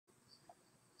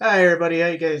Hi everybody, how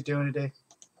you guys doing today?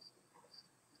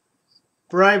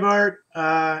 Breibart,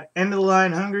 end of the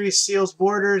line. Hungary seals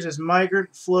borders as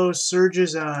migrant flow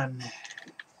surges on.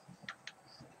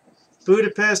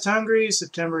 Budapest, Hungary,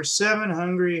 September 7.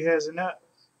 Hungary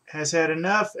has had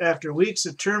enough after weeks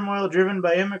of turmoil driven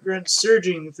by immigrants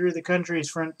surging through the country's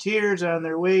frontiers on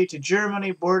their way to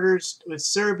Germany, borders with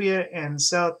Serbia and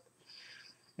South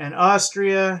and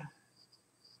Austria.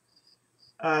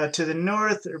 To the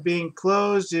north are being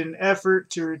closed in an effort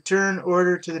to return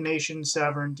order to the nation's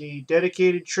sovereignty.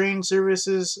 Dedicated train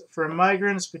services for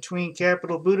migrants between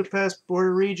capital Budapest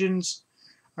border regions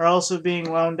are also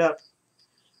being wound up.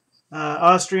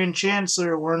 Austrian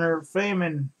Chancellor Werner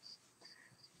Faymann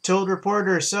told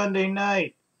reporters Sunday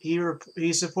night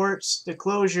he supports the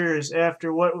closures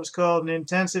after what was called an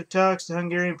intensive talks to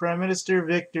Hungarian Prime Minister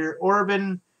Viktor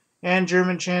Orban and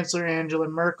German Chancellor Angela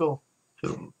Merkel.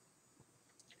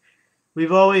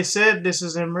 We've always said this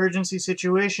is an emergency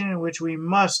situation in which we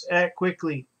must act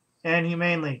quickly and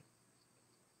humanely.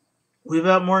 We've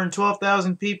got more than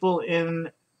 12,000 people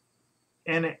in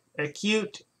an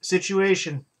acute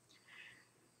situation.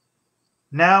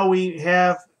 Now we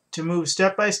have to move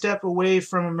step by step away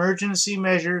from emergency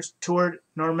measures toward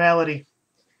normality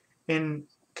in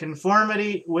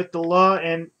conformity with the law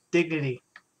and dignity.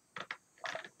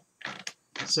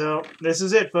 So this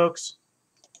is it, folks.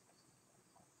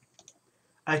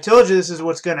 I told you this is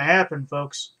what's going to happen,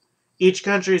 folks. Each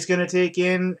country is going to take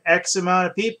in X amount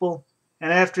of people,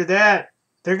 and after that,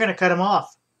 they're going to cut them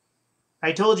off.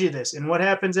 I told you this. And what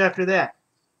happens after that?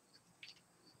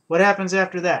 What happens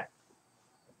after that?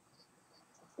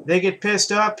 They get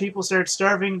pissed off. People start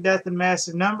starving to death in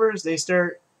massive numbers. They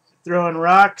start throwing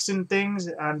rocks and things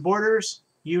on borders.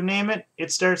 You name it,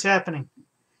 it starts happening.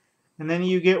 And then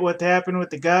you get what happened with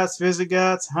the Goths,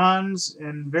 Visigoths, Huns,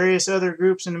 and various other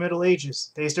groups in the Middle Ages.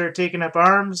 They start taking up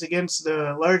arms against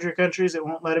the larger countries that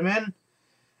won't let them in,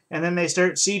 and then they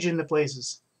start sieging the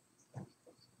places.